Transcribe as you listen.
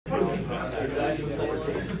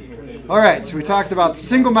All right, so we talked about the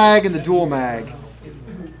single mag and the dual mag.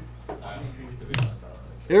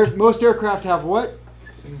 Most aircraft have what?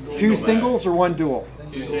 Two singles or one dual?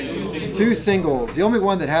 Two singles. The only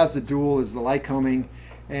one that has the dual is the Lycoming,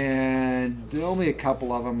 and only a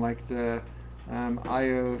couple of them, like the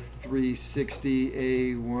IO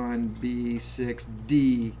 360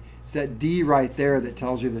 A1B6D. It's that D right there that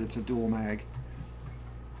tells you that it's a dual mag.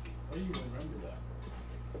 How do you remember that?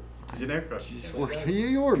 He's an aircraft.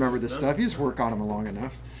 You'll remember this stuff. You just work on them long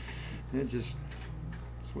enough. It's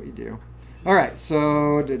what you do. All right,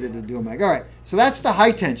 so dual mag. All right, so that's the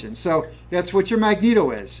high tension. So that's what your magneto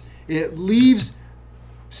is. It leaves,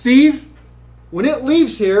 Steve, when it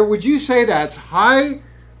leaves here, would you say that's high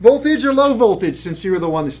voltage or low voltage, since you were the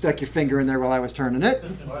one that stuck your finger in there while I was turning it?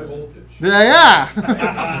 High voltage.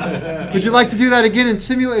 Yeah. Would you like to do that again and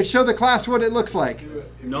simulate, show the class what it looks like?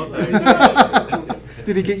 No thanks.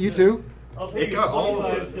 Did he get you too? It got all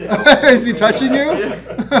of us. Is he touching you? Yeah.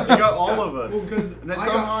 It got all of us. Well, because And then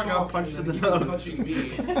somehow I got punched in the nose. touching me,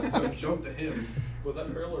 so I jumped to him with that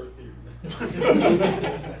hurler theory.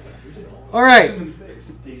 All right.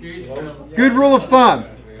 Good rule of thumb.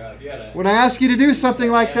 When I ask you to do something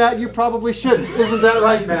like that, you probably shouldn't. Isn't that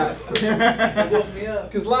right, Matt?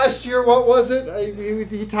 Because last year, what was it?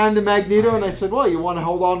 He timed the magneto, and I said, well, you want to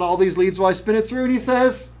hold on to all these leads while I spin it through? And he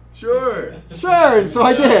says, Sure. sure. And so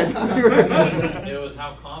I did. It was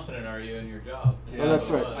how confident are you in your job? Oh, that's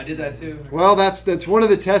right. I did that too. Well, that's one of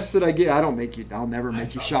the tests that I get. I'll never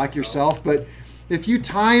make you shock yourself, but if you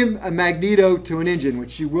time a magneto to an engine,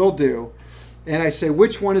 which you will do, and I say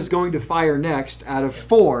which one is going to fire next out of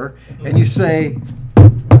 4, and you say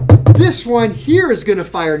this one here is going to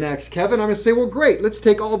fire next, Kevin, I'm going to say, well, great. Let's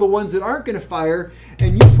take all the ones that aren't going to fire,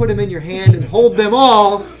 and you put them in your hand and hold them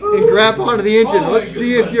all and grab onto the engine. Let's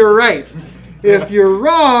see if you're right. If you're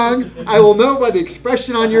wrong, I will know by the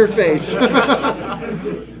expression on your face. If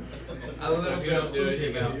you don't do it,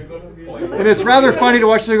 you go. And it's rather funny to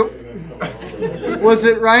watch them go, was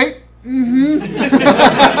it right? Mm-hmm.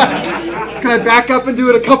 Can I back up and do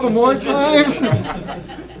it a couple more times?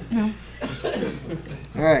 No.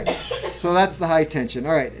 All right. So that's the high tension.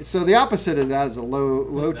 All right. So the opposite of that is a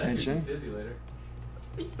low tension.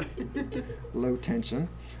 Low tension.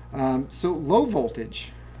 So low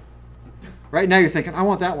voltage. Right now you're thinking, I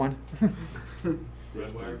want that one. Red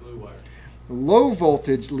wire, blue wire. Low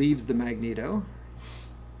voltage leaves the magneto.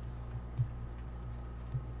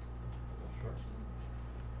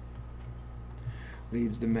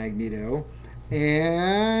 Leaves the magneto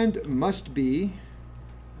and must be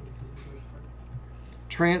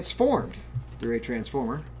transformed through a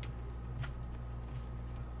transformer.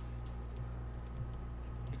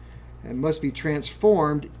 And must be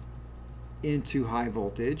transformed into high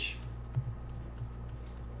voltage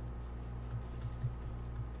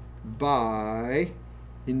by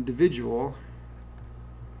individual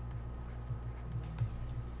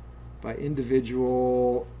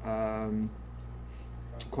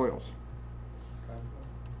coils.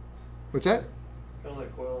 What's that? Kind of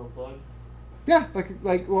like coil and plug. Yeah,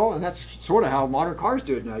 like well, and that's sort of how modern cars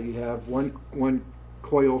do it now. You have one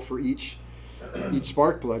coil for each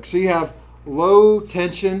spark plug. So you have low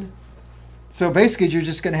tension. So basically, you're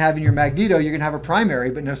just going to have in your magneto, you're going to have a primary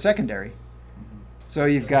but no secondary. So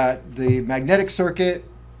you've got the magnetic circuit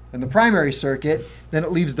and the primary circuit. Then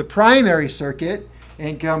it leaves the primary circuit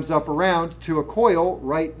and comes up around to a coil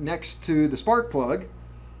right next to the spark plug,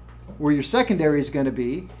 where your secondary is going to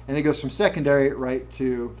be, and it goes from secondary right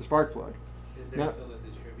to the spark plug. Is there Now, still a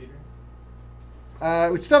distributor?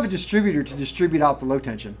 it would still have a distributor to distribute out the low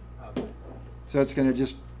tension. Okay. So it's going to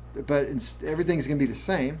just, but everything's going to be the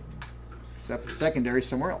same, except the secondary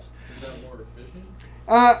somewhere else. Is that more efficient?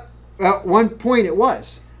 At one point it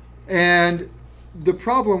was. And the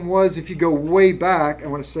problem was, if you go way back, I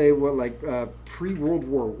want to say, pre-World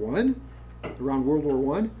War I, around World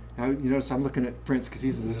War I. Now, you notice I'm looking at Prince because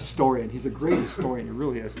he's a historian. He's a great historian, he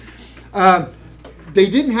really is. They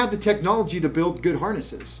didn't have the technology to build good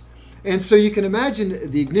harnesses. And so you can imagine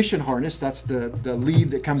the ignition harness, that's the lead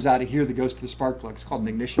that comes out of here that goes to the spark plug. It's called an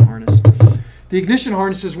ignition harness. The ignition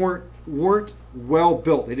harnesses weren't well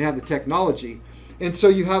built. They didn't have the technology. And so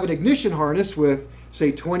you have an ignition harness with,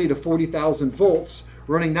 say, 20 to 40,000 volts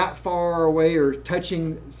running that far away or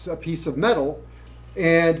touching a piece of metal.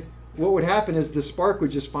 And what would happen is the spark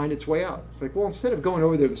would just find its way out. It's like, well, instead of going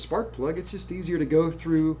over there to the spark plug, it's just easier to go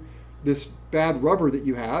through this bad rubber that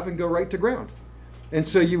you have and go right to ground. And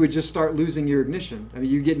so you would just start losing your ignition. I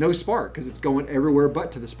mean, you get no spark because it's going everywhere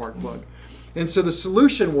but to the spark plug. And so the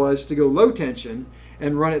solution was to go low tension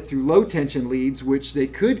and run it through low tension leads, which they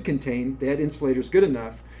could contain. They had insulators good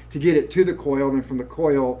enough to get it to the coil, and then from the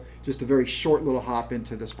coil, just a very short little hop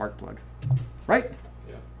into the spark plug. Right?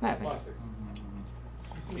 Yeah. I think. Plastic.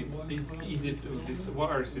 It's easy to, this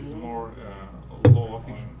wires is more low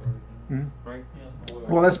efficient, Mhm. right?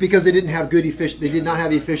 Well, that's because they didn't have good efficient. They did not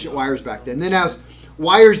have efficient wires back then. Then, as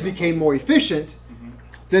wires became more efficient,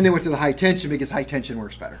 then they went to the high tension because high tension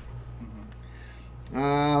works better.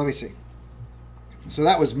 Let me see. So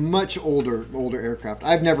that was much older aircraft.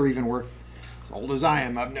 I've never even worked, as old as I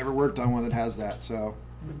am, I've never worked on one that has that. So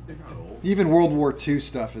They're not old. even World War II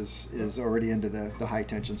stuff is already into the high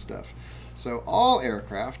tension stuff. So all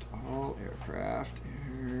aircraft.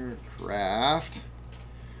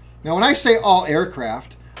 Now, when I say all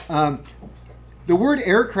aircraft, the word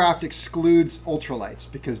aircraft excludes ultralights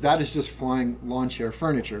because that is just flying lawn chair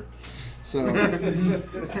furniture. So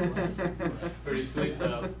Pretty sweet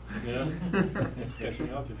though. Yeah. It's catching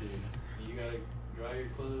altitude. You gotta dry your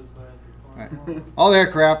clothes while Right. you're flying. all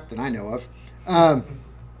aircraft that I know of. Clothes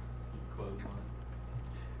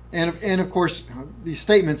on. And of course, these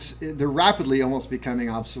statements, they're rapidly almost becoming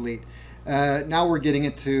obsolete. Now we're getting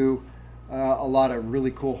into a lot of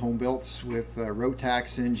really cool home builts with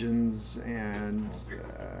Rotax engines and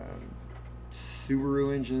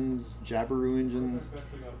Subaru engines, Jabiru engines. Rotax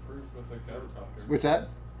actually got approved with a gyrocopter. What's that?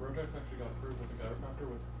 Rotax actually got approved with a gyrocopter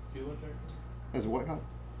with fuel injection. As a what?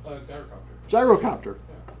 Gyrocopter. Gyrocopter.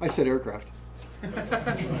 Yeah. I said aircraft.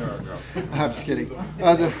 Gyrocopter. I'm just kidding.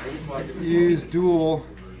 Use dual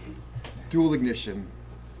ignition.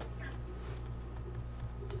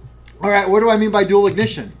 All right, what do I mean by dual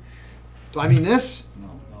ignition? Do I mean this?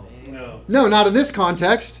 No. No, not in this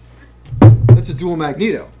context. That's a dual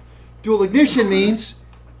magneto. Dual ignition means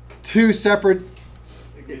two separate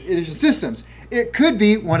ignition systems. It could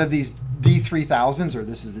be one of these D3000s, or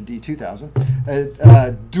this is a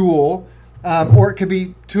D2000, dual, or it could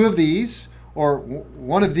be two of these, or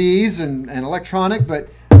one of these and electronic, but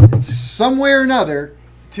some way or another,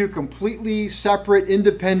 two completely separate,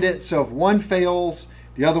 independent, so if one fails,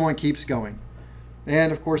 the other one keeps going.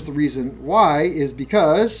 And of course, the reason why is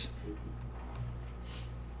because,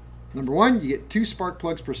 number one, you get 2 spark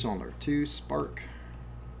plugs per cylinder. 2 spark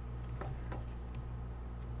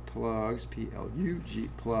plugs, P-L-U-G,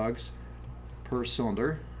 plugs per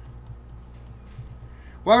cylinder.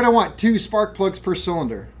 Why would I want 2 spark plugs per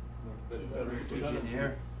cylinder? Better keep you in the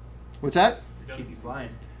air. What's that? Keep you flying.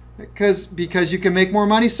 Because you can make more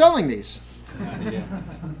money selling these.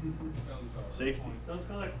 Safety. Sounds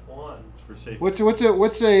kind of like Juan. It's for safety.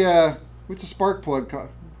 What's a spark plug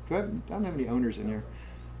cost? I don't have any owners in here.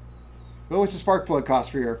 Well, what's a spark plug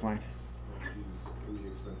cost for your airplane? Really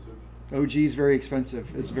expensive. OG is very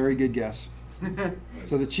expensive. It's a very good guess.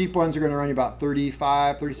 So the cheap ones are going to run you about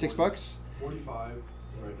 35, 36 bucks. 45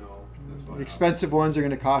 right now. That's The fine. expensive ones are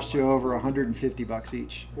going to cost you over 150 bucks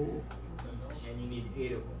each. And you need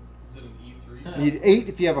 8 of them. Is it an E3? You need 8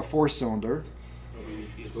 if you have a 4-cylinder.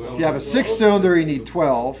 If Well, you have a 6-cylinder, you need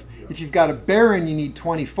 12. If you've got a Baron, you need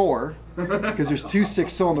 24 because there's 2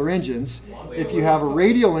 6-cylinder engines. If you have a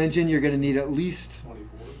radial engine, you're going to need at least,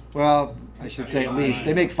 24. well, I should say at least.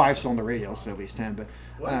 They make 5-cylinder radials, so at least 10. But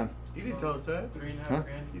What? You didn't tell us that. 3.5 Huh?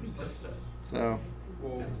 grand. You didn't tell us that. so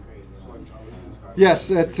Well, yes,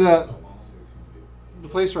 at the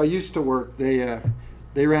place where I used to work, they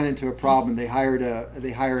ran into a problem. They hired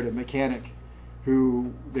a mechanic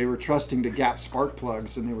who they were trusting to gap spark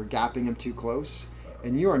plugs, and they were gapping them too close.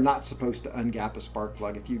 And you are not supposed to ungap a spark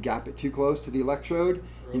plug. If you gap it too close to the electrode,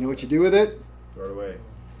 you know what you do with it? Throw it away.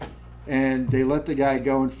 And they let the guy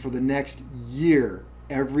go, and for the next year,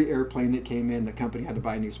 every airplane that came in, the company had to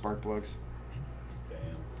buy new spark plugs. Damn.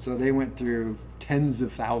 So they went through tens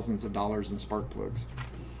of thousands of dollars in spark plugs.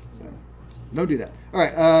 So don't do that. All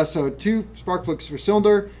right, so 2 spark plugs per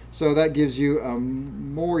cylinder. So that gives you a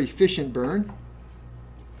more efficient burn.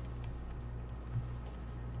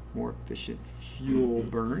 More efficient fuel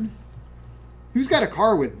burn. Who's got a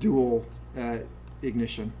car with dual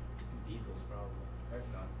ignition? Diesel's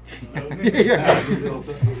probably.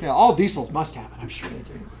 Yeah, all diesels must have it. I'm sure they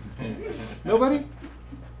do. Nobody?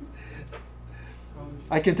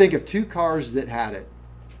 I can think of 2 cars that had it,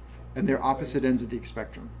 and they're opposite ends of the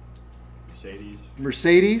spectrum. Mercedes.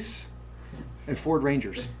 Mercedes and Ford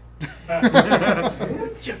Rangers.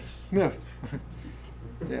 Yes. No.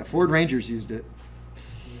 Yeah, Ford Rangers used it.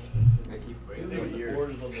 I keep What breaking. year? The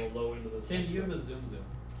board is on the low end of the Ken, do you have a Zoom?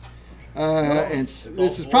 And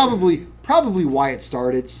this is probably why it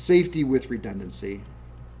started. Safety with redundancy.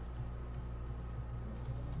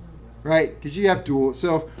 Right? Because you have dual.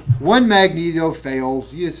 So if one magneto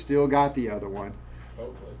fails, you still got the other one.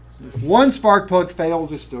 Hopefully. If one spark plug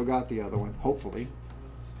fails, you still got the other one. Hopefully.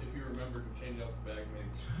 If you remember to change out the bag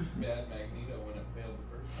mates. bad Magneto when it failed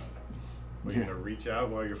the first time. Are you gonna reach out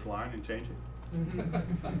while you're flying and change it?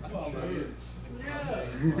 Well,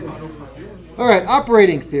 All right,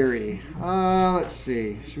 operating theory. Let's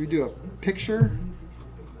see. Should we do a picture?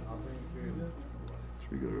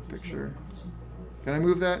 Should we go to a picture? Can I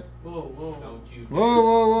move that? Whoa, whoa. Don't you Whoa,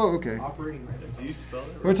 whoa, whoa. Okay. Operating method. Do you spell it?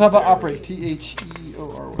 We're going to talk about operating. Theory.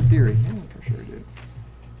 Theory. Yeah, I'm pretty sure I did.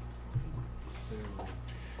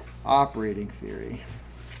 Operating theory.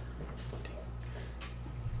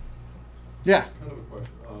 Yeah. Kind of a question.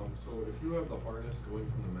 So if you have the harness going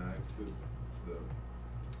from the mag to the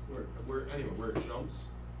where it jumps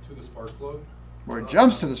to the spark plug, Or it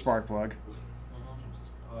jumps to the spark plug.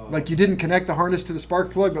 Like you didn't connect the harness to the spark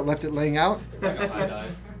plug but left it laying out? It's like a high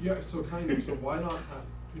dive. yeah. So kind of. So why not have?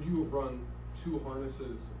 Could you run two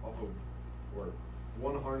harnesses off of, or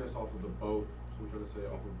one harness off of the both? So I'm trying to say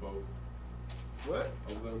off of both What?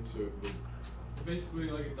 of them to the. basically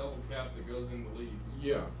like a double cap that goes in the leads.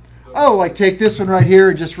 Yeah. So- Oh, like take this one right here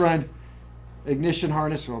and just run ignition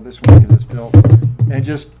harness. Well, this one because it's built. And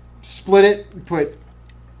just split it and put.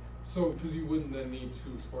 So because you wouldn't then need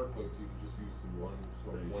two spark plugs, you could just use the one.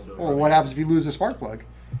 So one. Well, what happens if you lose a spark plug?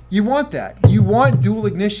 You want that. You want dual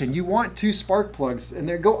ignition. You want two spark plugs, and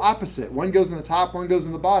they go opposite. One goes in the top, one goes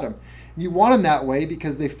in the bottom. You want them that way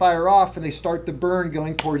because they fire off and they start the burn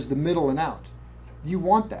going towards the middle and out. You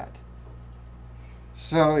want that.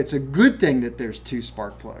 So it's a good thing that there's two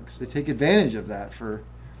spark plugs. They take advantage of that for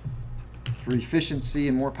efficiency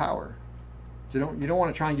and more power. So you don't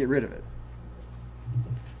want to try and get rid of it.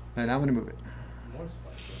 And I'm going to move it. More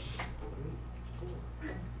spark. Cool.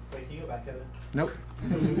 Wait, can you go back, Kevin? Nope.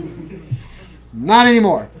 Not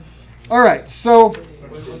anymore. All right. So.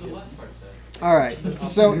 What the last part said. All right.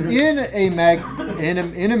 So in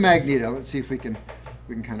a magneto, let's see if we can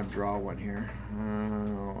kind of draw one here.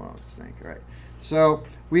 Well, let's think. All right. So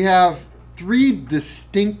we have three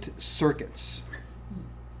distinct circuits.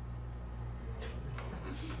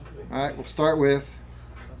 All right. We'll start with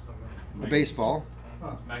the baseball.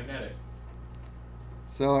 Magnetic.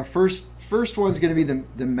 So our first one's going to be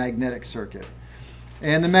the magnetic circuit.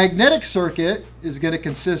 And the magnetic circuit is going to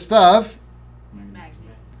consist of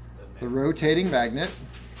the rotating magnet,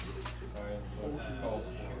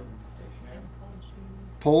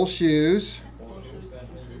 pole shoes,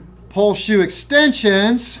 pole shoe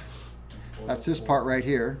extensions. That's this part right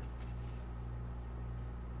here.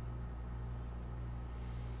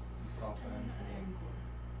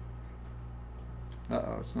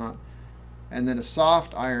 Uh-oh, it's not. And then a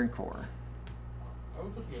soft iron core. I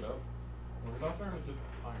was looking it up. Soft iron is just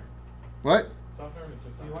iron. What? Soft iron is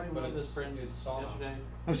just You iron. want to this friend yesterday?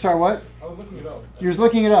 I'm sorry, what? I was looking it up. You was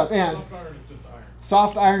looking it up, and Soft iron is just iron.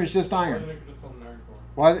 soft iron is just Why iron. didn't it just call an iron core?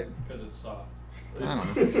 Why? Because it's soft. I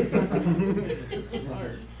don't know. It's just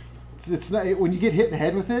iron. It's not when you get hit in the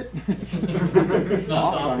head with it. It's It's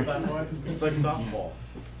not soft soft iron. that way. It's like softball.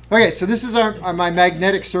 Okay, so this is my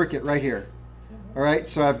magnetic circuit right here. All right,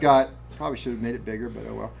 so I've got, probably should have made it bigger, but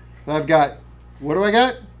oh well. So I've got, what do I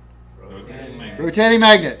got? Rotating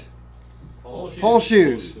magnet, pole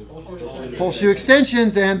shoes, pole shoe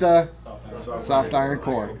extensions, and the soft iron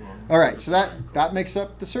core. All right, so that makes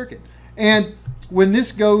up the circuit. And when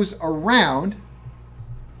this goes around,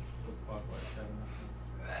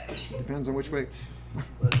 depends on which way.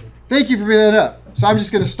 Thank you for bringing that up. So I'm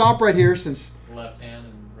just going to stop right here since Left hand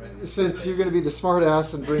and right. since you're going to be the smart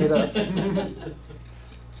ass and bring it up.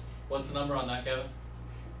 What's the number on that, Kevin?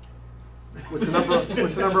 What's the number?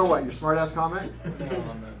 What's the number of what? Your smart ass comment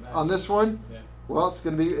on this one? Yeah. Well, it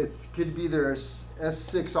could be either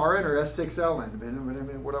S6RN or S6LN, depending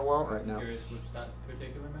on what I want right now. Curious which that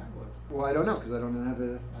particular mag was. Well, I don't know because I don't have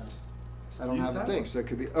a Oh. I don't Use have a that thing, one. so it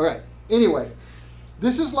could be. All right. Anyway,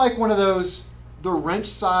 this is like one of those. The wrench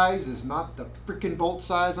size is not the frickin' bolt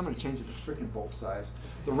size. I'm going to change it to frickin' bolt size.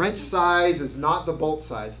 The wrench size is not the bolt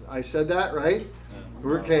size. I said that right?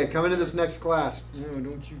 We're okay. Coming to this next class. No,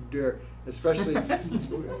 don't you dare. Especially,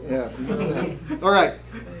 yeah. If you know that. All right.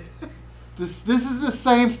 This is the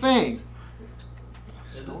same thing.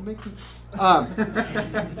 Don't make me.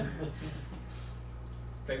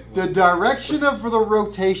 The direction of the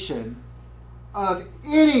rotation of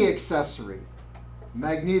any accessory,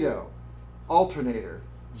 magneto, alternator,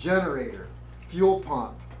 generator, fuel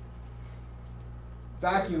pump,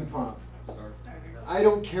 vacuum pump, I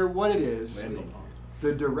don't care what it is.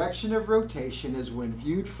 The direction of rotation is when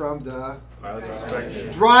viewed from the Pilot's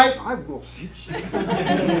perspective. drive. I will see you.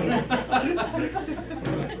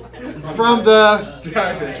 From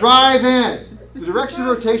the drive in. The direction of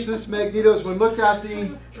rotation of this magneto is when looked at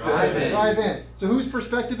the drive in. So whose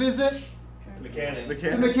perspective is it? Mechanics.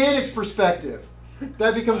 The mechanic's perspective.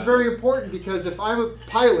 that becomes very important because if I'm a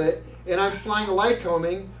pilot and I'm flying a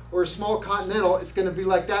Lycoming or a small Continental, it's going to be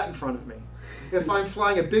like that in front of me. If I'm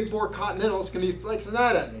flying a big bore Continental, it's going to be flexing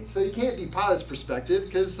that at me. So you can't be pilot's perspective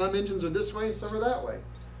because some engines are this way and some are that way.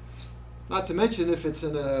 Not to mention if it's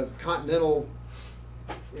in a Continental,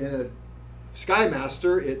 in a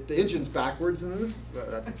Skymaster, the engine's backwards and this,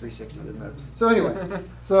 that's a 360, didn't matter. So anyway,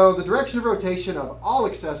 so the direction of rotation of all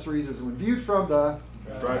accessories is when viewed from the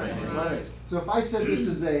Driving. right. So if I said this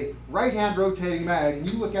is a right-hand rotating mag and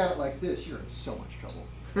you look at it like this, you're in so much trouble.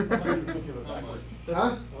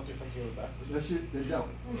 Huh? Yes, you don't.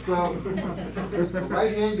 So the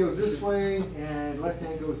right hand goes this way and left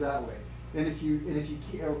hand goes that way. And if you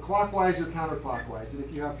clockwise or counterclockwise. And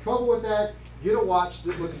if you have trouble with that, get a watch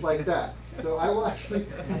that looks like that. So I will actually,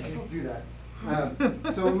 I still do that.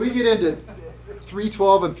 So when we get into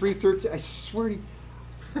 312 and 313, I swear to you,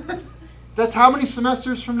 that's how many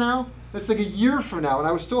semesters from now? That's like a year from now. And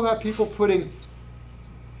I will still have people putting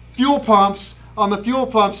fuel pumps on the fuel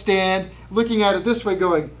pump stand, looking at it this way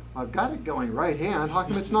going, I've got it going right hand. How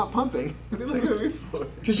come it's not pumping?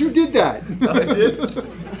 Because you did that. I did.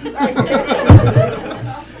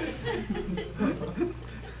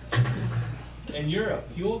 And you're a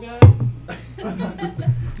fuel guy?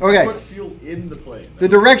 Okay. Put fuel in the plane. The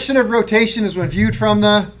direction of rotation is when viewed from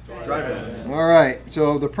the... Driving. All right.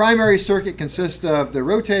 So the primary circuit consists of the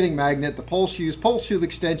rotating magnet, the pole shoes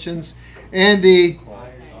extensions, and the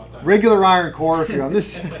regular iron core, if you're on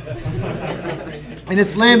this. And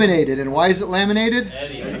it's laminated. And why is it laminated?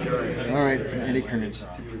 Eddie. All right, eddy currents.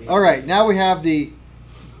 All right, now we have the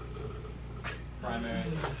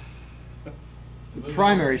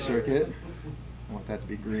primary circuit. I want that to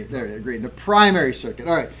be green. There it is, green. The primary circuit.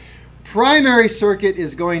 All right. Primary circuit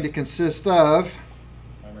is going to consist of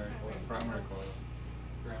Primary coil.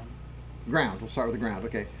 ground. We'll start with the ground.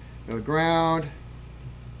 Okay. So ground.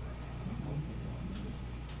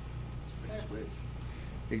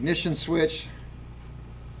 Ignition switch.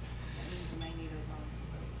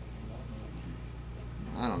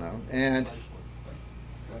 I don't know. And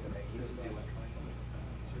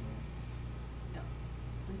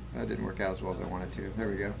that didn't work out as well as I wanted to. There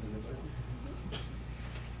we go.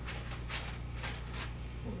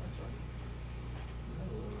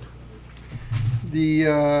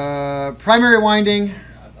 The primary winding.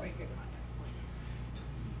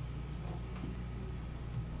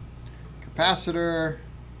 Capacitor.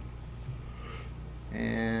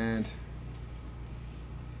 And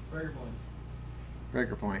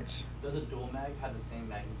breaker points. Does a dual mag have the same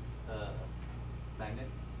magnet?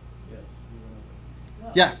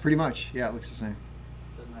 No. Yeah, pretty much. Yeah, it looks the same.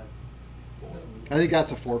 Doesn't have. I think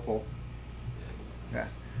that's a 4-pole. Yeah.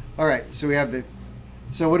 All right. So we have the.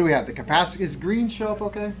 So what do we have? The capacitor. Is green show up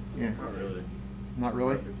okay? Yeah. Not really. Not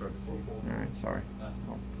really. It's hard to see. All right. Sorry.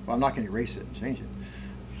 Well, I'm not going to erase it and change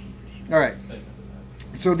it. All right.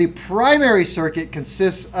 So the primary circuit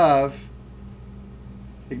consists of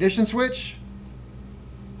ignition switch,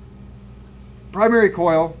 primary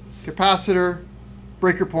coil, capacitor,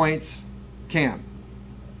 breaker points, cam.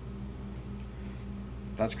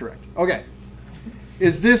 That's correct. Okay.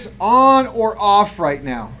 Is this on or off right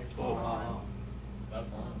now? On,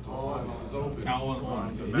 this is open.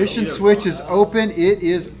 On. Ignition switch is open. It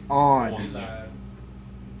is on.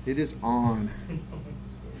 It is on.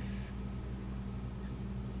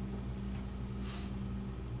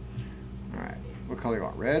 All right. What color you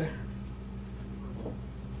want? Red? All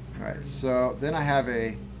right. So then I have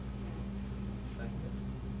a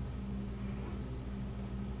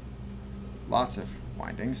lots of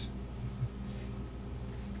windings.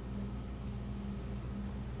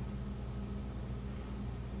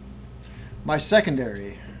 My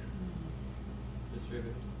secondary,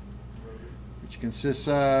 which consists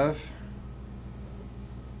of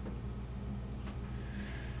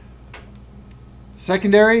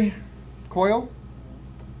secondary coil,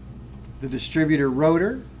 the distributor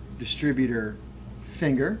rotor, distributor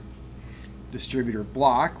finger, distributor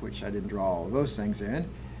block, which I didn't draw all of those things in,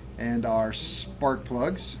 and our spark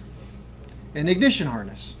plugs, and ignition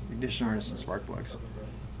harness and spark plugs.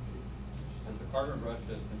 Is the carbon brush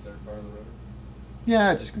just considered part of the rotor?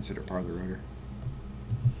 Yeah, I just consider part of the rotor.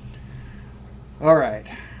 All right,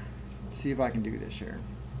 let's see if I can do this here.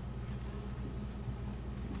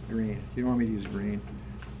 Green. You don't want me to use green.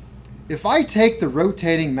 If I take the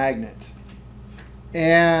rotating magnet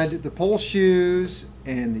and the pole shoes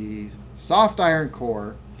and the soft iron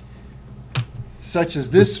core, such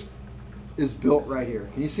as this is built right here.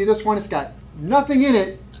 Can you see this one? It's got nothing in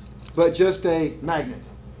it but just a magnet.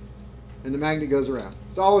 And the magnet goes around.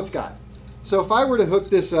 That's all it's got. So if I were to hook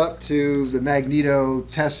this up to the magneto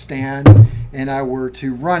test stand and I were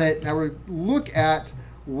to run it, and I would look at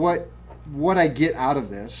what I get out of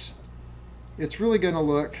this, it's really going to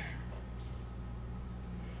look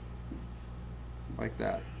like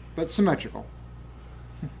that, but symmetrical.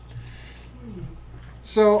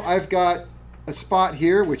 So I've got a spot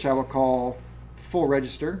here, which I will call full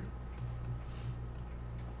register.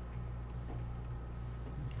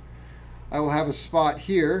 I will have a spot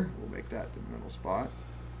here, we'll make that the middle spot,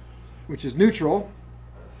 which is neutral.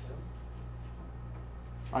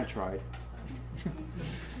 I tried.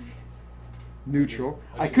 Neutral.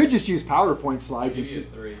 I could just use PowerPoint slides and sit.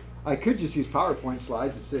 I could just use PowerPoint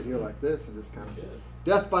slides and sit here like this and just kind of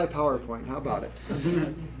death by PowerPoint. How about it?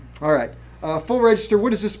 All right. Full register.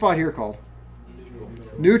 What is this spot here called?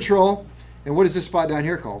 Neutral. And what is this spot down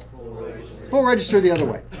here called? Full register the other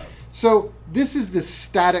way. So this is the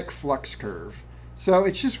static flux curve. So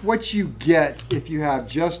it's just what you get if you have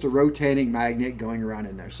just a rotating magnet going around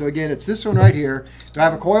in there. So again, it's this one right here. Do I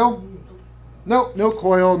have a coil? Nope, no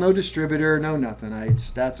coil, no distributor, no nothing.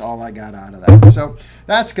 That's all I got out of that. So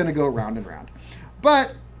that's going to go round and round.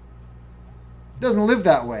 But it doesn't live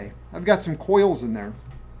that way. I've got some coils in there.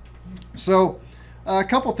 So a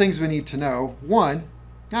couple things we need to know. One,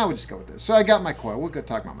 I would just go with this. So I got my coil. We'll go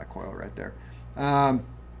talk about my coil right there.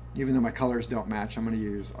 Even though my colors don't match, I'll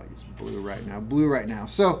use blue right now. Blue right now.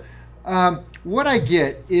 So what I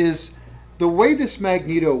get is the way this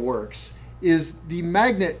magneto works is the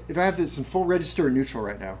magnet, if I have this in full register or neutral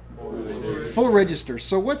right now? Full register.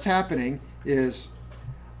 So what's happening is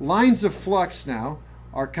lines of flux now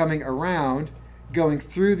are coming around, going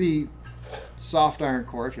through the soft iron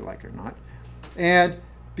core, if you like it or not. And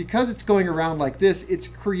because it's going around like this, it's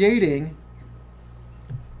creating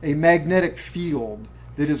a magnetic field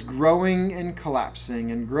that is growing and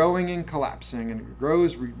collapsing and growing and collapsing, and it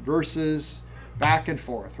grows, reverses, back and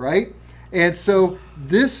forth, right? And so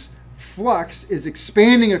this flux is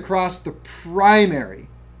expanding across the primary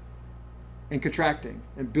and contracting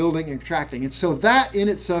and building and contracting. And so that in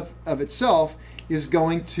itself is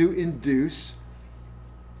going to induce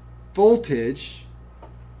voltage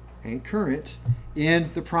and current in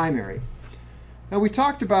the primary. Now we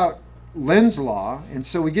talked about Lenz's law, and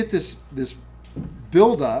so we get this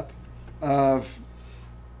buildup of,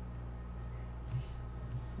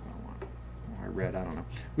 I don't know.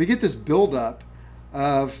 We get this buildup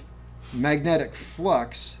of magnetic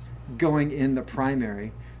flux going in the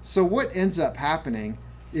primary. So what ends up happening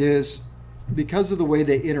is, because of the way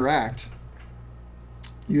they interact,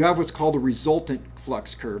 you have what's called a resultant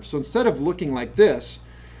flux curve. So instead of looking like this,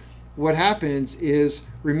 what happens is,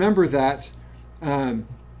 remember that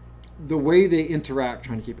the way they interact,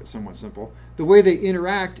 trying to keep it somewhat simple, the way they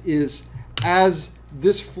interact is, as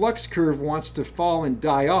this flux curve wants to fall and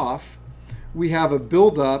die off, we have a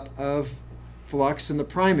buildup of flux in the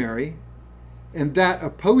primary, and that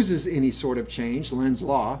opposes any sort of change, Lenz's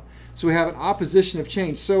law. So we have an opposition of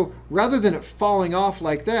change. So rather than it falling off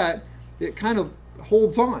like that, it kind of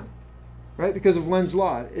holds on, right? Because of Lenz's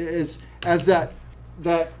law. As that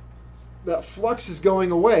flux is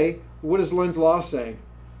going away, what is Lenz's law saying?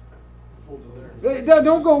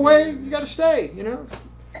 Don't go away. You got to stay. You know.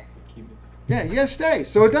 Yeah, you got to stay.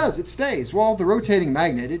 So it does. It stays. Well, the rotating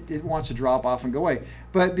magnet, it wants to drop off and go away.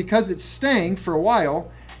 But because it's staying for a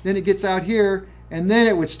while, then it gets out here, and then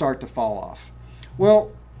it would start to fall off.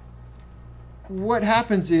 Well, what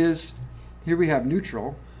happens is, here we have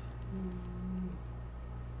neutral.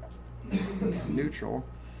 Neutral.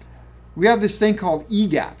 We have this thing called E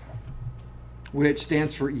gap, which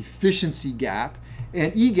stands for efficiency gap.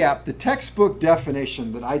 And E gap, the textbook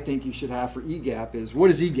definition that I think you should have for E gap is, what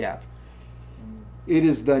is E gap? It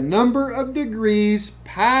is the number of degrees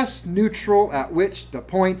past neutral at which the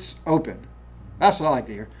points open. That's what I like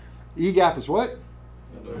to hear. E gap is what?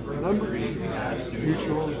 Number of degrees past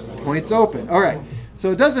neutral, points open. All right.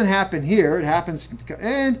 So it doesn't happen here. It happens,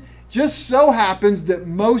 and just so happens that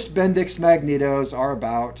most Bendix magnetos are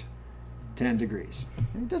about 10 degrees.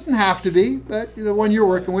 It doesn't have to be, but the one you're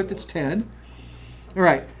working with, it's 10. All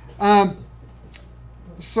right.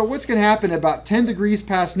 So what's going to happen about 10 degrees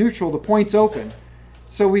past neutral, the point's open.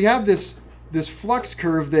 So we have this flux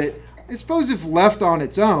curve that, I suppose if left on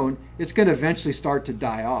its own, it's going to eventually start to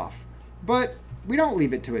die off. But we don't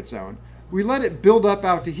leave it to its own. We let it build up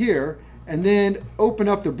out to here and then open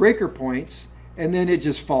up the breaker points, and then it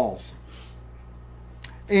just falls.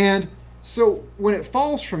 And so when it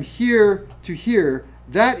falls from here to here,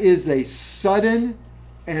 that is a sudden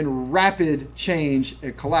and rapid change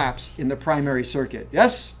and collapse in the primary circuit.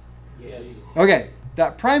 Yes? Yes. Okay.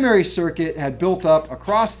 That primary circuit had built up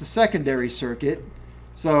across the secondary circuit.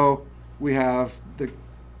 So we have the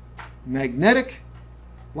magnetic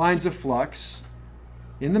lines of flux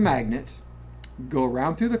in the magnet go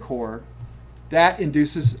around through the core. That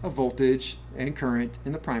induces a voltage and current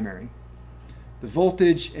in the primary. The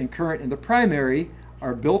voltage and current in the primary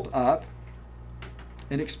are built up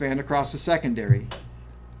and expand across the secondary.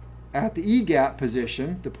 At the E-gap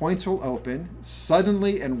position, the points will open,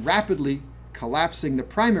 suddenly and rapidly collapsing the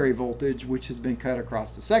primary voltage, which has been cut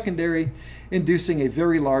across the secondary, inducing a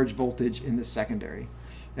very large voltage in the secondary.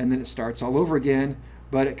 And then it starts all over again,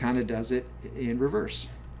 but it kind of does it in reverse.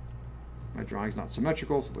 My drawing's not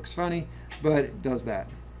symmetrical, so it looks funny, but it does that.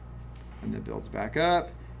 And then builds back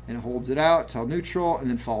up, and it holds it out till neutral, and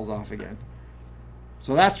then falls off again.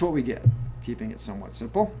 So that's what we get, keeping it somewhat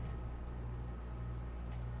simple.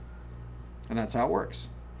 And that's how it works.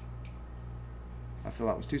 I feel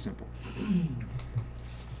that was too simple.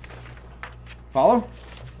 Follow?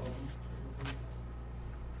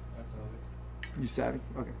 You savvy?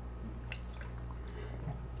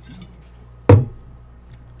 Okay.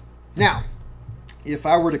 Now, if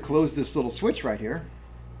I were to close this little switch right here,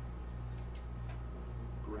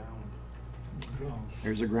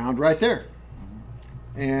 there's a ground right there.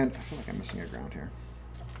 And I feel like I'm missing a ground here.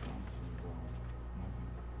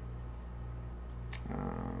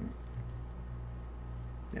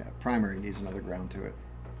 Yeah, primary needs another ground to it.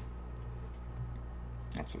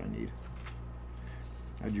 That's what I need.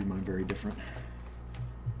 I drew mine very different.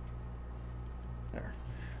 There.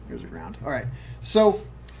 There's a ground. All right. So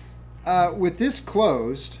with this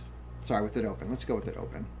closed, sorry, with it open. Let's go with it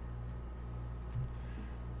open.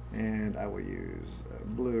 And I will use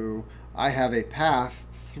blue. I have a path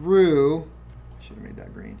through. I should have made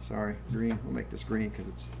that green. Sorry, green. We'll make this green because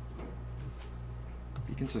it's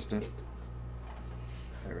be consistent.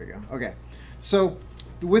 There we go. Okay. So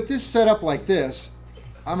with this set up like this,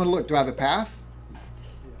 I'm going to look. Do I have a path?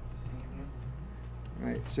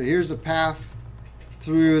 Right. So here's a path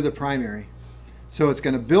through the primary. So it's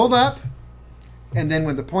going to build up, and then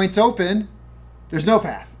when the point's open, there's no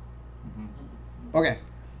path. Okay.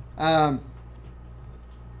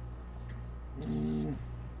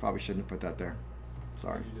 Probably shouldn't have put that there.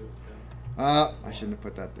 Sorry. I shouldn't have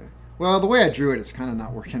put that there. Well, the way I drew it is kind of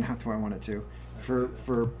not working out the way I want it to,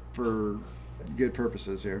 for good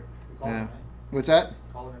purposes here. What's that?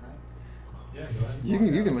 Yeah, go ahead.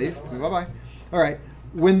 You can leave. Bye bye. All right.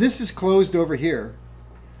 When this is closed over here,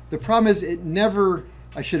 the problem is it never.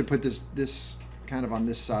 I should have put this kind of on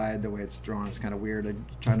this side. The way it's drawn is kind of weird. I'm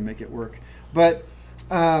trying to make it work. But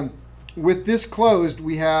with this closed,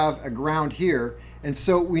 we have a ground here, and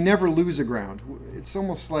so we never lose a ground. It's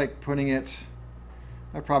almost like putting it.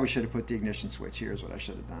 I probably should have put the ignition switch here. Is what I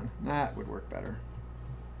should have done. That would work better.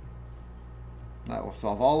 That will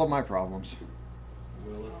solve all of my problems.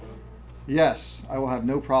 Will it Yes, I will have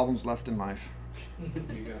no problems left in life.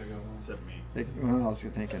 though? You gotta go home. Except me. Well, I was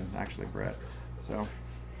thinking actually Brett. So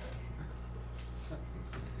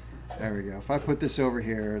there we go. If I put this over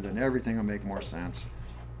here, then everything will make more sense.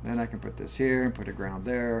 Then I can put this here and put a ground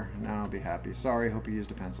there. Now I'll be happy. Sorry, hope you used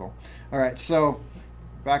a pencil. All right, so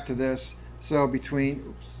back to this. So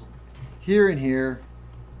between here and here,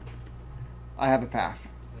 I have a path.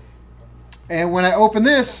 And when I open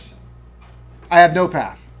this, I have no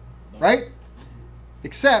path, right?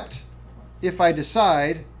 Except if I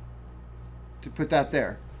decide to put that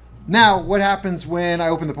there. Now, what happens when I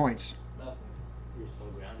open the points? Nothing. You're still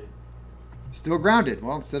grounded. Still grounded.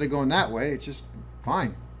 Well, instead of going that way, it's just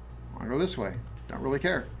fine. I'll go this way. Don't really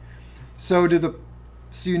care. So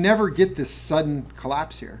you never get this sudden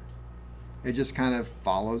collapse here. It just kind of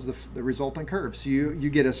follows the resultant curve. So you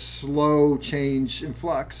get a slow change in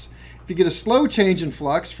flux. If you get a slow change in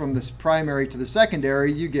flux from this primary to the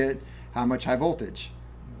secondary, you get how much high voltage?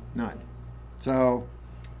 None. So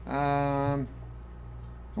I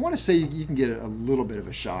want to say you can get a little bit of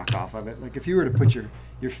a shock off of it. Like if you were to put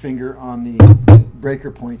your finger on the breaker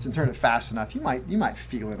points and turn it fast enough, you might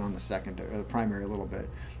feel it on the secondary or the primary a little bit.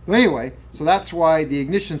 But anyway, so that's why the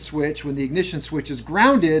ignition switch, when the ignition switch is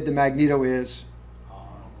grounded, the magneto is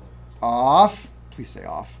off. Please say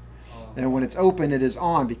off. And when it's open, it is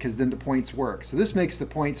on because then the points work. So this makes the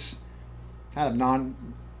points kind of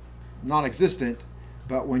non-existent.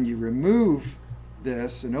 But when you remove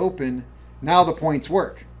this and open, now the points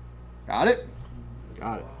work. Got it?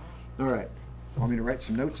 Got it. All right. Want me to write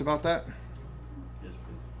some notes about that? Yes,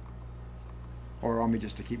 please. Or want me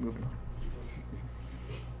just to keep moving on?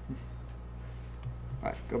 All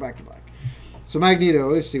right, go back to black. So magneto,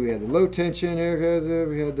 let's see, we had the low tension,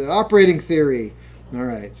 we had the operating theory. All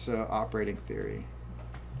right, so operating theory.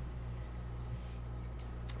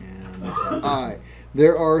 And I.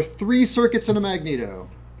 There are 3 circuits in a magneto.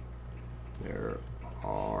 There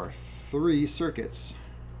are 3 circuits.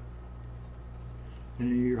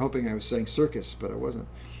 You're hoping I was saying circus, but I wasn't.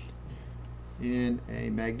 In a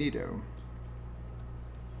magneto.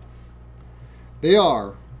 They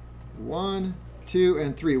are 1, 2,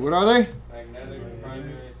 and 3. What are they? Magnetic,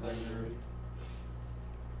 primary, secondary.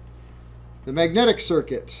 The magnetic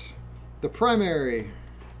circuit, the primary,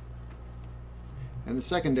 and the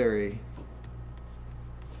secondary.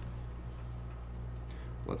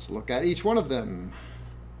 Let's look at each one of them.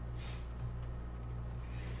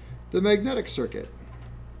 The magnetic circuit.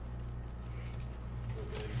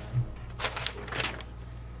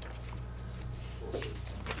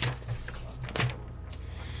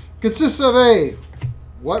 Consists of a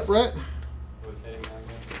what, Brett? Rotating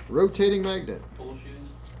magnet. Rotating magnet. Pull shoe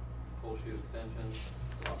extensions,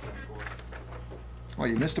 soft and core. Oh,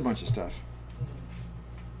 you missed a bunch of stuff.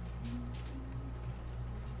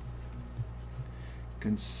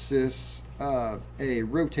 Consists of a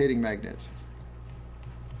rotating magnet.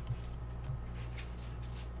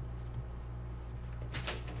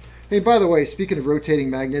 Hey, by the way, speaking of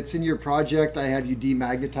rotating magnets, in your project I had you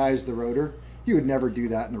demagnetize the rotor. You would never do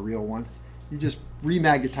that in a real one. You just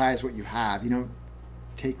remagnetize what you have. You don't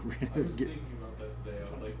take rid I of was it. thinking about that today. I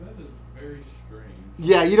was like, that is very strange.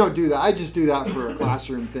 Yeah, you don't do that. I just do that for a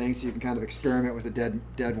classroom thing so you can kind of experiment with a dead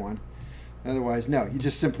one. Otherwise, no, you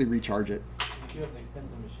just simply recharge it. You have an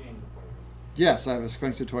expensive machine to play with. Yes, I have a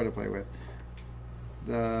expensive toy to play with.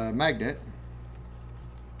 The magnet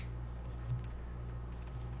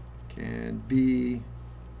can be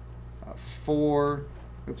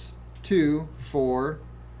 2, 4,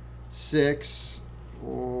 6,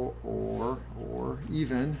 or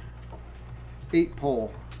even 8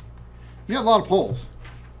 pole. You have a lot of poles.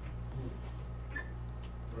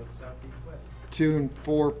 North, south, east, west. 2 and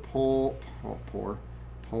 4 pole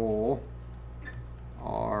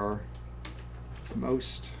are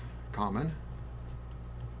most common.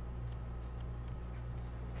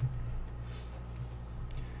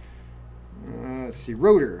 Let's see,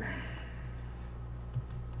 rotor.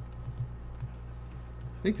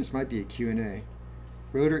 I think this might be a Q&A.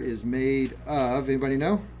 Rotor is made of, anybody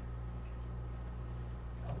know?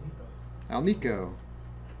 Alnico.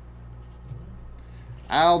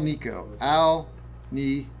 Al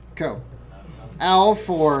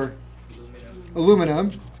for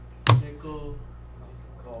aluminum, Nickel,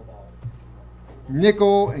 cobalt.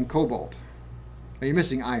 nickel, and cobalt. Well, you're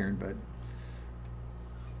missing iron, but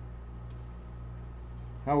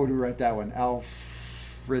how would we write that one?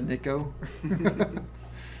 Alfrednico?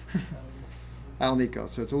 Alnico.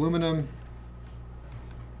 So it's aluminum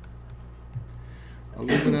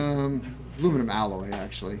alloy,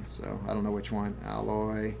 actually. So I don't know which one.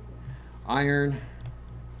 Alloy, iron,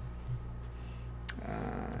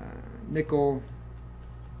 nickel,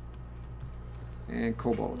 and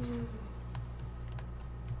cobalt.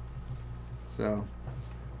 So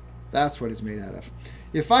that's what it's made out of.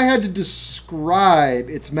 If I had to describe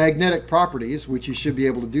its magnetic properties, which you should be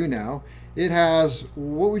able to do now, it has,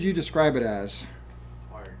 what would you describe it as?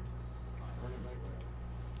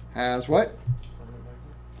 Has what?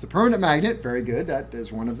 It's a permanent magnet. Very good. That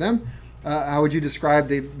is one of them. How would you describe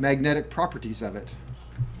the magnetic properties of it?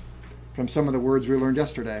 From some of the words we learned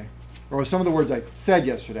yesterday. Or some of the words I said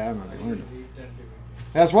yesterday. I don't know if I learned it.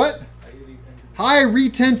 Has what? High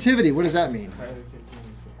retentivity. What does that mean?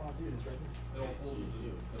 It'll hold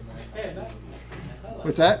the magnetism.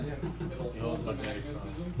 What's that? It'll hold the magnetism.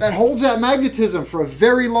 That holds that magnetism for a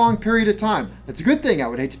very long period of time. That's a good thing. I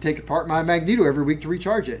would hate to take apart my magneto every week to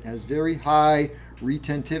recharge it. It has very high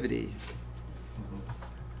retentivity.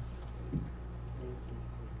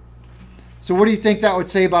 So what do you think that would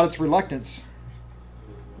say about its reluctance?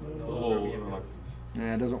 Low reluctance.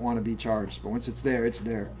 Yeah, it doesn't want to be charged, but once it's there, it's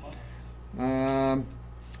there. And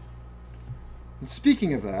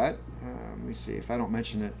speaking of that, let me see if I don't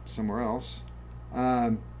mention it somewhere else.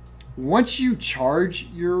 Once you charge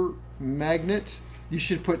your magnet, you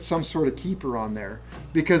should put some sort of keeper on there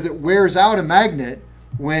because it wears out a magnet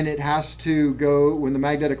when it has to go, when the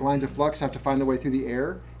magnetic lines of flux have to find their way through the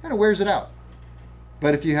air, and it wears it out.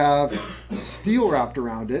 But if you have steel wrapped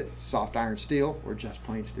around it, soft iron steel or just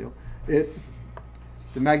plain steel, the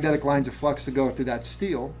magnetic lines of flux to go through that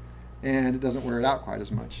steel, and it doesn't wear it out quite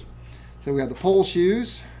as much. So we have the pole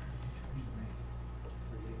shoes.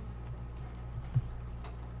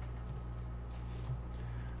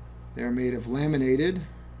 They're made of laminated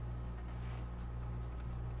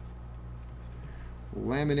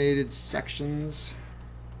sections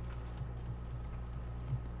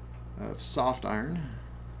of soft iron.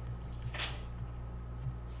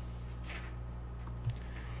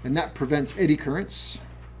 And that prevents eddy currents.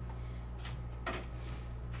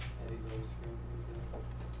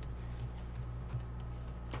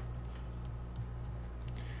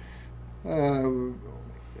 And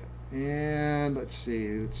let's see,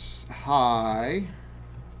 it's high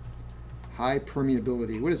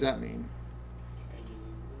permeability. What does that mean?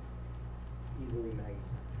 Easily magnetized.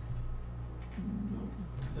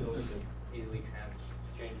 Easily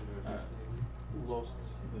changes or Lost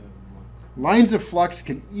the Lines of flux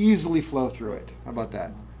can easily flow through it. How about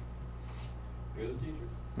that? You're the teacher.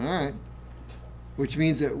 All right. Which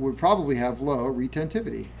means that we probably have low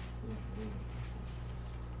retentivity.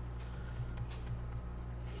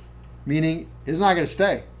 Meaning it's not going to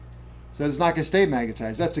stay. So it's not going to stay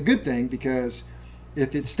magnetized. That's a good thing, because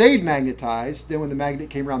if it stayed magnetized, then when the magnet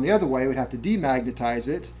came around the other way, we'd have to demagnetize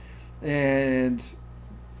it, and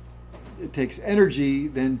it takes energy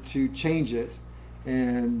then to change it,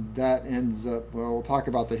 and that ends up, well, we'll talk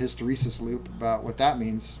about the hysteresis loop, about what that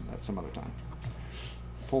means at some other time.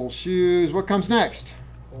 Pole shoes. What comes next?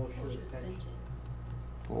 Pole shoe extension.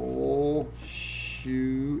 Pole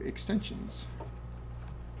shoe extensions.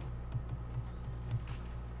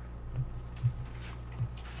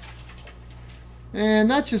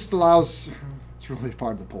 And that just allows, it's really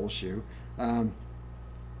part of the pole shoe.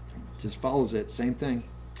 Just follows it, same thing.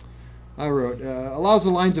 I wrote, allows the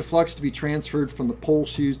lines of flux to be transferred from the pole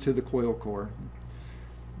shoes to the coil core.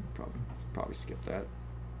 Probably skip that.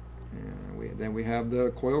 And then we have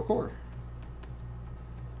the coil core.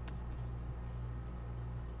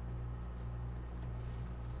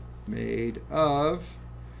 Made of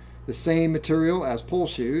the same material as pole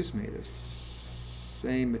shoes, made of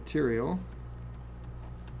same material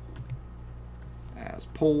as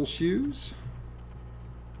pole shoes,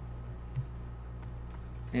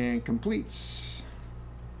 and completes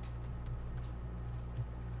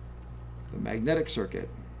the magnetic circuit.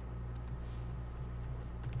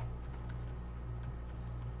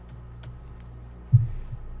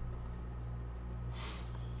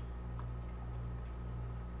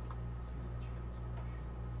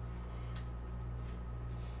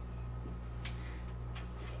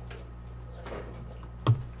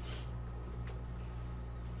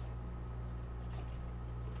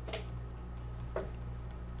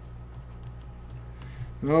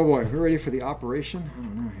 Oh boy, we're ready for the operation? I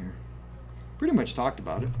don't know here. Pretty much talked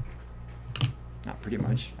about it. Not pretty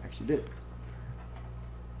much, actually did.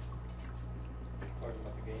 Talking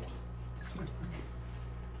about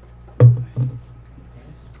the game.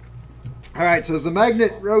 All right, so as the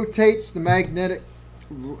magnet rotates, the magnet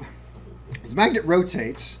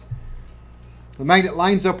rotates, the magnet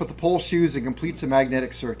lines up with the pole shoes and completes a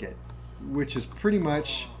magnetic circuit, which is pretty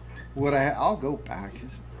much what I'll go back.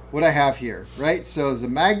 What I have here, right? So as the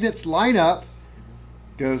magnets line up,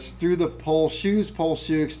 goes through the pole shoe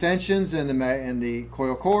extensions and the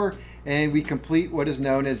coil core, and we complete what is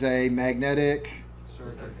known as a magnetic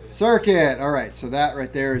circuit. All right, so that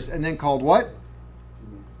right there is, and then called what?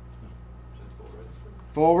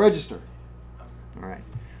 Full register. All right.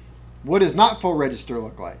 What does not full register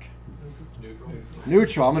look like? Neutral.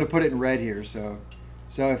 Neutral. I'm going to put it in red here. So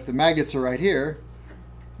if the magnets are right here,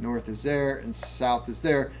 north is there and south is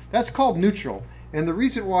there, that's called neutral. And the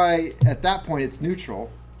reason why at that point it's neutral,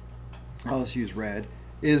 let's use red,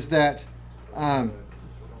 is that the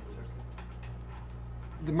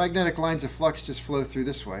magnetic lines of flux just flow through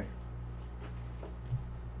this way.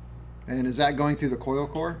 And is that going through the coil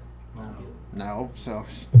core? No, so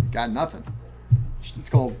got nothing. It's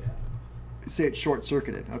called, say it's short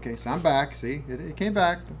circuited. Okay, so I'm back. See, it came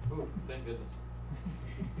back. Ooh, thank goodness.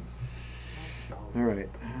 All right.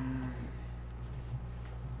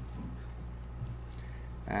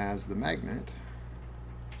 As the magnet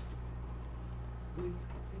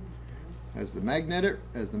rotates, the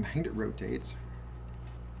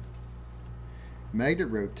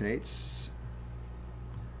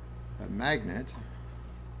magnet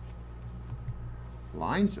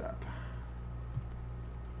lines up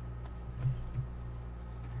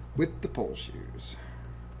with the pole shoes.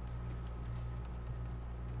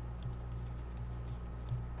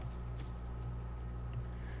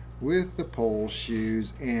 With the pole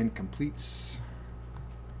shoes and completes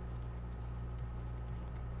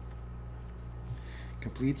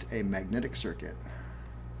a magnetic circuit.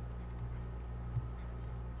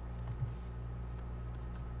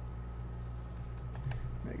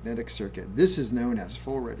 Magnetic circuit. This is known as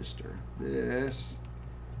full register. This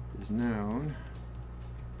is known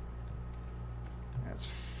as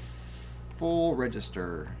full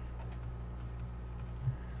register.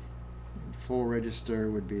 Full register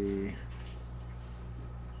would be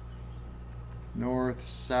north,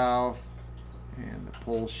 south, and the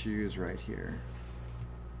pole shoes right here.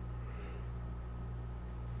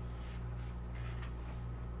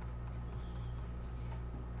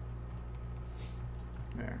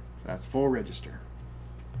 There. So that's full register.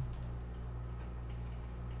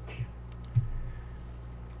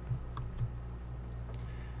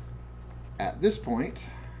 At this point,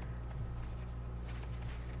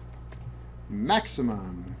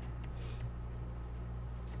 maximum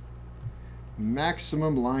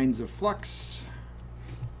lines of flux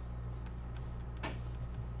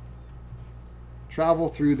travel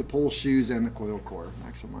through the pole shoes and the coil core.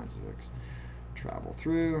 Maximum lines of flux travel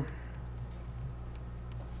through.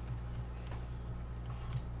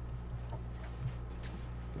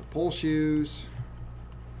 The pole shoes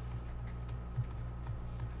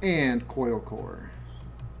and coil core.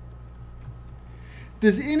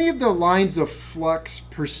 Does any of the lines of flux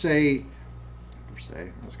per se,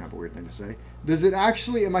 that's kind of a weird thing to say, does it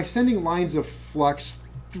actually, am I sending lines of flux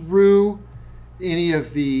through any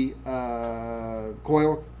of the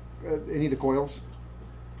any of the coils?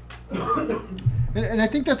 and I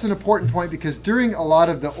think that's an important point, because during a lot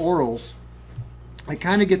of the orals, I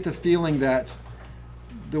kind of get the feeling that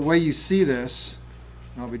the way you see this,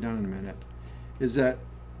 I'll be done in a minute, is that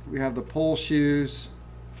we have the pole shoes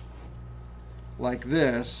like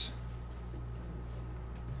this,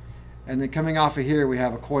 and then coming off of here we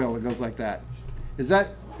have a coil that goes like that. Is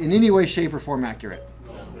that in any way, shape, or form accurate?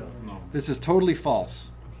 No. This is totally false.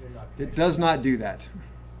 It does not do that.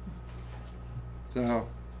 So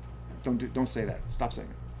don't say that. Stop saying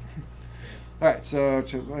it. All right, so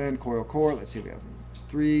to land coil core, let's see, we have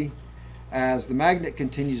 3. As the magnet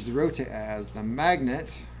continues to rotate,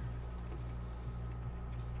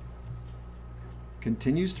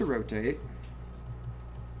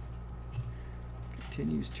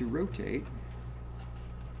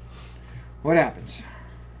 what happens?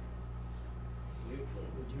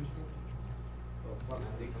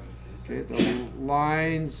 Okay, the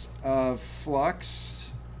lines of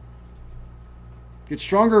flux get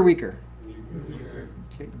stronger or weaker?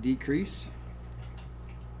 Okay, decrease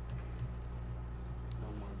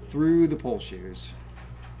through the pole shoes.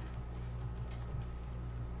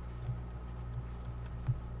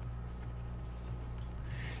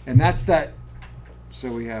 And that's that.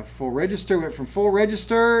 So we have full register, went from full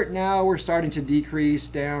register, now we're starting to decrease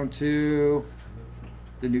down to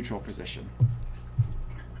the neutral position.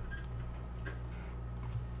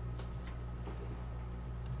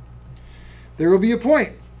 There will be a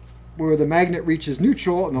point where the magnet reaches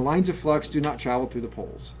neutral and the lines of flux do not travel through the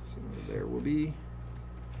poles. So there will be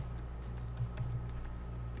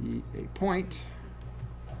a point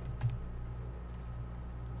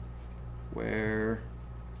where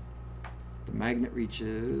the magnet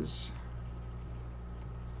reaches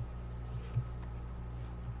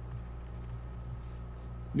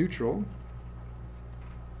neutral,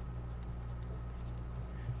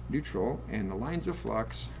 and the lines of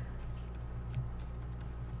flux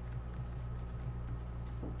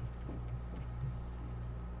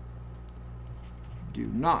do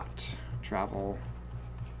not travel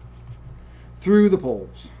through the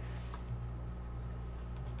poles.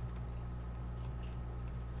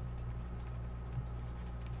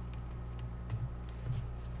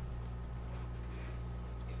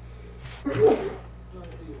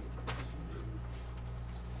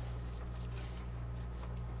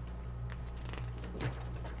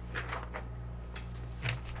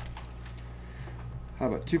 How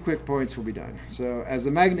about 2 quick points, we'll be done. So as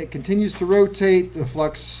the magnet continues to rotate, the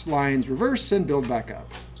flux lines reverse and build back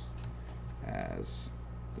up. As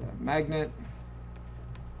the magnet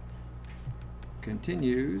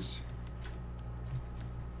continues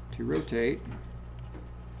to rotate,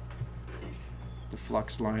 the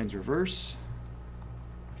flux lines reverse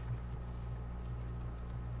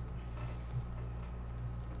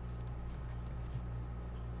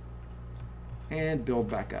and build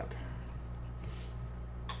back up.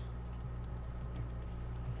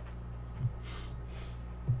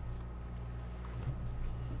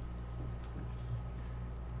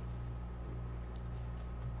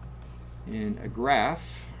 In a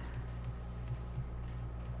graph,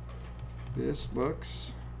 this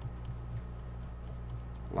looks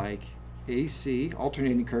like AC,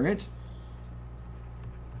 alternating current,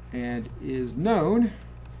 and is known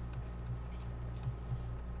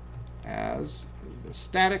as the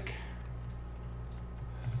static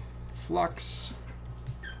flux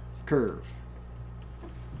curve.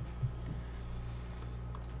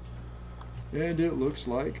 And it looks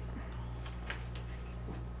like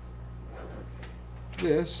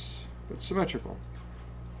this, but symmetrical.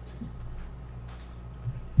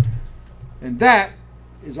 And that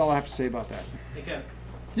is all I have to say about that. Hey, Kev,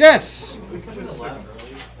 Yes! can we come in the lab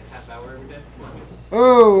early, a half hour every day?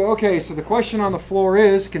 Oh, okay, so the question on the floor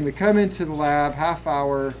is, can we come into the lab half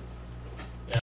hour